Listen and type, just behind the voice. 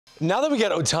Now that we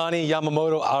got Ohtani,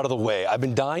 Yamamoto out of the way, I've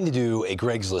been dying to do a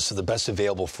Greg's List of the best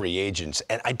available free agents.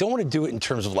 And I don't want to do it in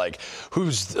terms of like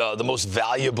who's the most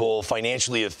valuable,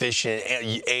 financially efficient,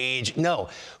 age. No.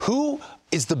 Who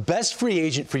is the best free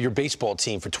agent for your baseball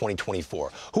team for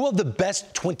 2024? Who have the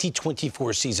best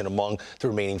 2024 season among the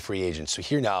remaining free agents? So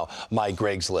here now, my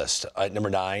Greg's List. At number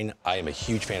 9, I am a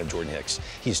huge fan of Jordan Hicks.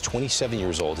 He's 27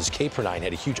 years old. His K per 9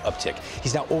 had a huge uptick.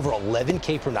 He's now over 11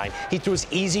 K per 9. He throws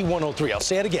easy 103. I'll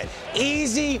say it again.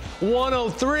 Easy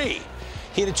 103.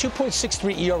 He had a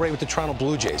 2.63 ERA with the Toronto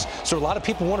Blue Jays. So a lot of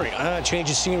people wondering, change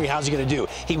of scenery, how's he going to do?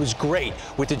 He was great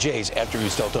with the Jays after he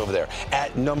was dealt over there.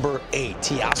 At number 8,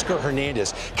 Teoscar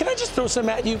Hernandez. Can I just throw some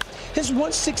at you? His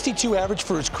 162 average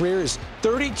for his career is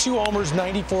 32 homers,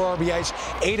 94 RBIs,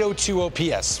 802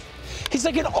 OPS. He's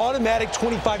like an automatic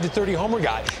 25 to 30 homer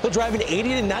guy. He'll drive an 80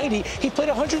 to 90. He played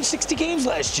 160 games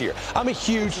last year. I'm a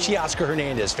huge Teoscar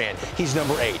Hernandez fan. He's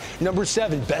number 8. Number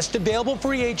 7, best available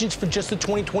free agents for just the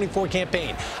 2024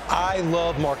 campaign. I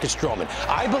love Marcus Stroman.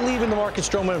 I believe in the Marcus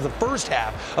Stroman of the first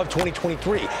half of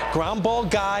 2023. Ground ball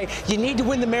guy. You need to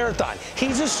win the marathon.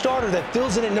 He's a starter that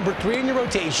fills in at number 3 in your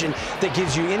rotation that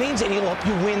gives you innings, and he'll help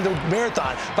you win the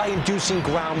marathon by inducing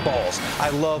ground balls. I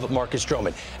love Marcus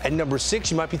Stroman. At number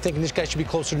 6, you might be thinking this guy should be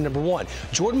closer to number 1.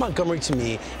 Jordan Montgomery, to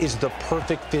me, is the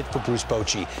perfect fit for Bruce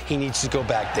Bochy. He needs to go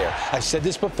back there. I've said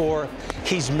this before.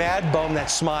 He's mad bum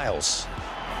that smiles.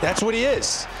 That's what he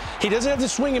is. He doesn't have to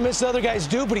swing and miss that other guys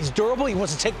do, but he's durable. He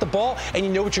wants to take the ball, and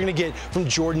you know what you're going to get from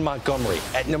Jordan Montgomery.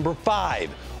 At number 5,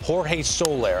 Jorge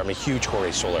Soler. I'm a huge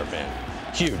Jorge Soler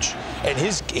fan. Huge. And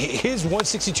his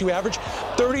 162 average,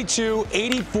 32,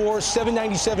 84,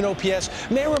 797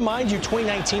 OPS. May I remind you,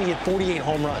 2019, he had 48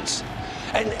 home runs.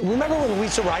 And remember when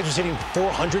Luis Ariz was hitting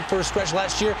 400 for a stretch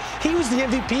last year? He was the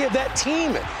MVP of that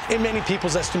team in many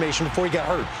people's estimation before he got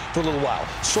hurt for a little while.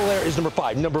 Soler is number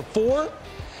 5. Number 4,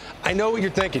 I know what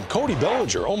you're thinking. Cody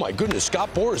Bellinger. Oh, my goodness.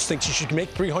 Scott Boras thinks he should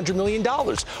make $300 million.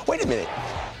 Wait a minute.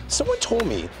 Someone told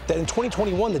me that in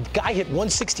 2021, the guy hit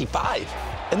 165.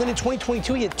 And then in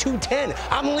 2022, he hit 210.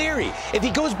 I'm leery. If he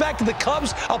goes back to the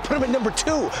Cubs, I'll put him at number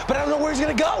 2. But I don't know where he's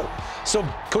going to go. So,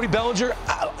 Cody Bellinger,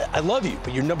 I love you,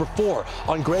 but you're number 4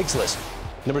 on Greg's list.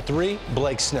 Number 3,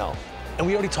 Blake Snell. And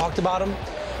we already talked about him.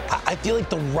 I feel like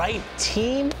the right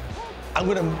team, I'm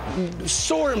going to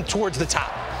soar him towards the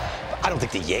top. I don't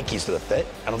think the Yankees are the fit.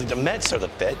 I don't think the Mets are the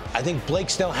fit. I think Blake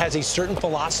Snell has a certain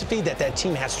philosophy that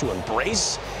team has to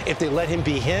embrace. If they let him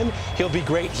be him, he'll be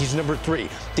great. He's number 3.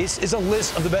 This is a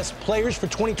list of the best players for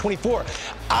 2024.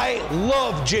 I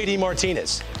love J.D.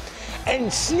 Martinez.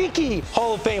 And sneaky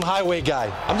Hall of Fame highway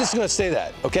guy. I'm just going to say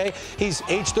that, okay? He's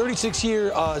age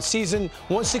 36-year season,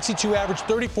 162 average,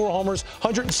 34 homers,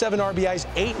 107 RBIs,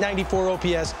 894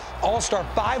 OPS, All-Star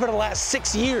 5 out of the last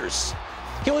 6 years.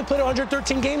 He only played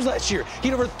 113 games last year. He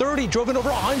had over 30, drove in over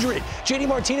 100. J.D.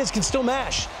 Martinez can still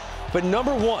mash. But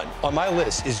number 1 on my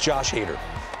list is Josh Hader.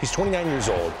 He's 29 years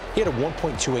old. He had a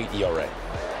 1.28 ERA.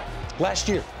 Last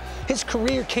year, his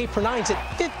career K per 9's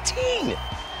at 15.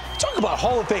 Talk about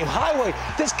Hall of Fame highway.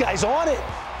 This guy's on it.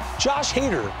 Josh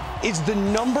Hader is the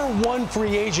number 1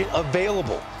 free agent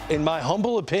available, in my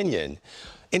humble opinion,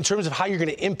 in terms of how you're going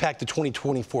to impact the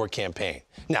 2024 campaign.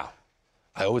 Now,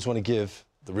 I always want to give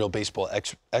the real baseball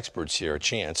experts here a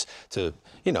chance to,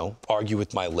 argue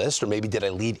with my list, or maybe did I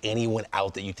leave anyone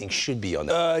out that you think should be on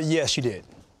that? Yes, you did.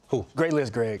 Who? Great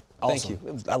list, Greg. Awesome.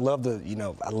 Thank you. I love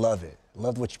I love it.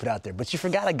 Love what you put out there. But you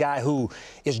forgot a guy who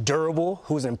is durable,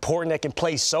 who's important, that can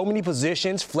play so many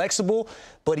positions, flexible,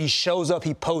 but he shows up,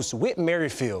 he posts. Whit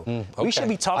Merrifield. Okay. We should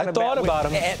be talking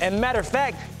about him. And matter of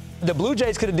fact, the Blue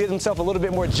Jays could have did himself a little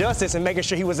bit more justice in making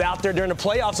sure he was out there during the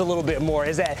playoffs a little bit more,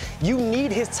 is that you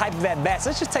need his type of at-bats.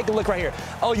 Let's just take a look right here.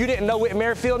 Oh, you didn't know Whit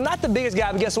Merrifield? Not the biggest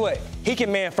guy, but guess what? He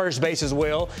can man first base as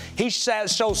well. He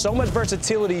shows so much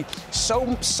versatility, so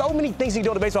many things he can do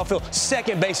on the baseball field.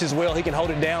 Second base as well, he can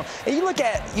hold it down. And you look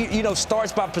at,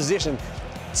 starts by position.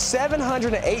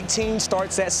 718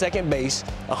 starts at second base,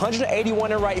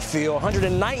 181 in right field,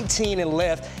 119 in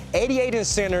left, 88 in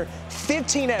center,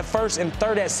 15 at first, and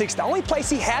third at sixth. The only place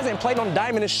he hasn't played on the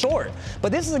diamond is short.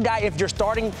 But this is a guy, if your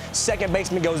starting second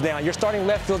baseman goes down, your starting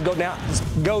left field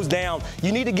goes down,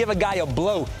 you need to give a guy a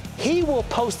blow. He will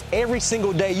post every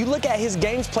single day. You look at his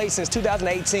games played since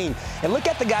 2018, and look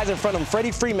at the guys in front of him.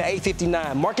 Freddie Freeman,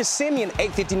 859. Marcus Semien,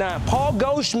 859. Paul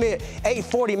Goldschmidt,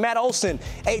 840. Matt Olson,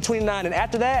 829. And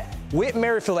after that, Whit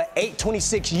Merrifield at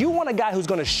 826. You want a guy who's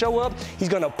going to show up, he's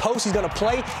going to post, he's going to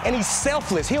play, and he's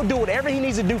selfless. He'll do whatever he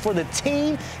needs to do for the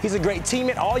team. He's a great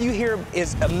teammate. All you hear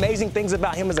is amazing things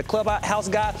about him as a clubhouse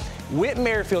guy. Whit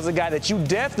Merrifield's a guy that you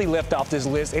definitely left off this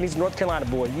list, and he's a North Carolina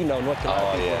boy. You know North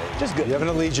Carolina people. Yeah. Just good. You have an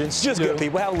allegiance. Just good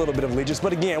people. Have a little bit of allegiance.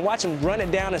 But again, watch him run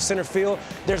it down in center field.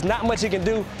 There's not much he can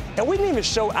do. And we didn't even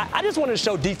show, I just wanted to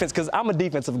show defense because I'm a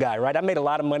defensive guy, right? I made a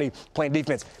lot of money playing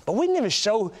defense. But we didn't even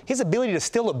show his ability to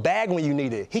steal a bag when you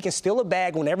need it. He can steal a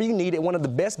bag whenever you need it. One of the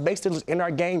best base stealers in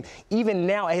our game, even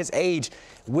now at his age.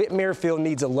 Whit Merrifield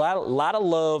needs a lot of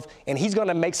love, and he's going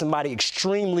to make somebody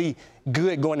extremely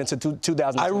good going into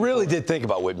 2020. I really did think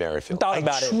about Whit Merrifield. Thought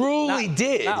about it. Truly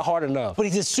did. Not hard enough. But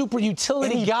he's a super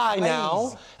utility guy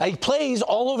now. He plays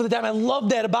all over the time. I love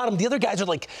that about him. The other guys are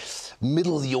like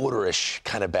middle of the order-ish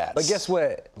kind of bats. But guess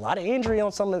what? A lot of injury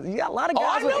on some of you got a lot of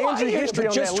guys with injury history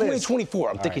on that list. Just 2024.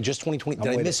 I'm thinking just 2020.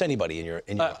 Did I miss anybody in your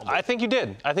I think you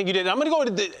did. I'm going to go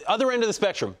to the other end of the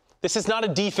spectrum. This is not a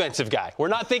defensive guy. We're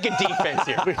not thinking defense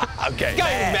here. Okay. This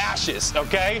guy mashes,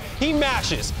 okay? He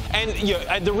mashes.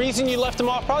 And the reason you left him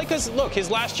off, probably because, look, his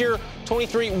last year,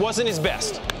 23, wasn't his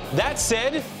best. That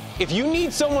said, if you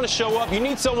need someone to show up, you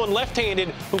need someone left-handed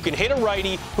who can hit a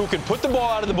righty, who can put the ball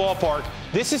out of the ballpark,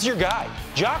 this is your guy.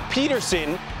 Jock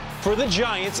Peterson, for the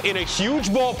Giants, in a huge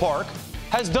ballpark,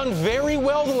 has done very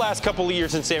well the last couple of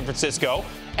years in San Francisco.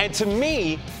 And to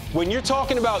me, when you're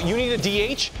talking about you need a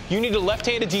DH, you need a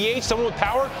left-handed DH, someone with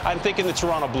power, I'm thinking the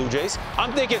Toronto Blue Jays.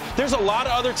 I'm thinking there's a lot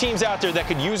of other teams out there that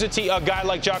could use a guy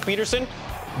like Jock Peterson.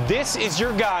 This is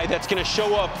your guy that's going to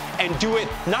show up and do it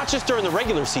not just during the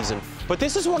regular season, but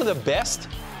this is one of the best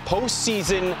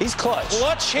postseason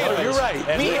clutch hitters you're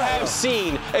right. we have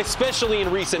seen, especially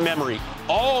in recent memory.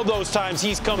 All those times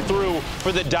he's come through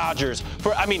for the Dodgers,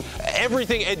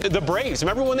 everything. The Braves.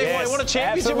 Remember when they won a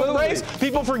championship with the Braves?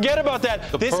 People forget about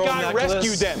that. This guy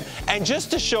rescued them. And just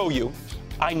to show you,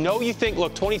 I know you think,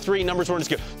 look, 23 numbers weren't as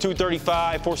good.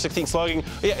 235, 416 slugging.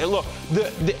 Yeah, look,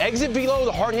 the exit velo,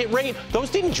 the hard hit rate, those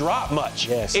didn't drop much.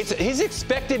 Yes. His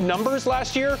expected numbers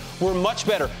last year were much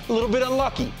better. A little bit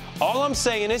unlucky. All I'm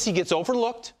saying is he gets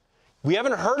overlooked. We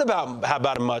haven't heard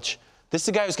about him much. This is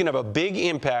a guy who's going to have a big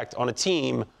impact on a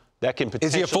team that can potentially.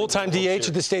 Is he a full-time DH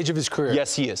at this stage of his career?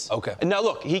 Yes, he is. Okay. And now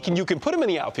look, you can put him in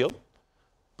the outfield,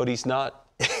 but he's not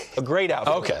a great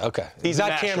outfielder. Okay. He's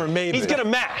not Cameron Maybin. He's going to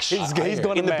mash. He's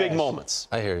going in the big moments.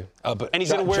 I hear you. And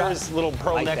he's going to wear his little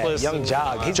pearl necklace. Young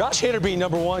jog. Josh Hader being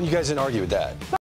number one, you guys didn't argue with that.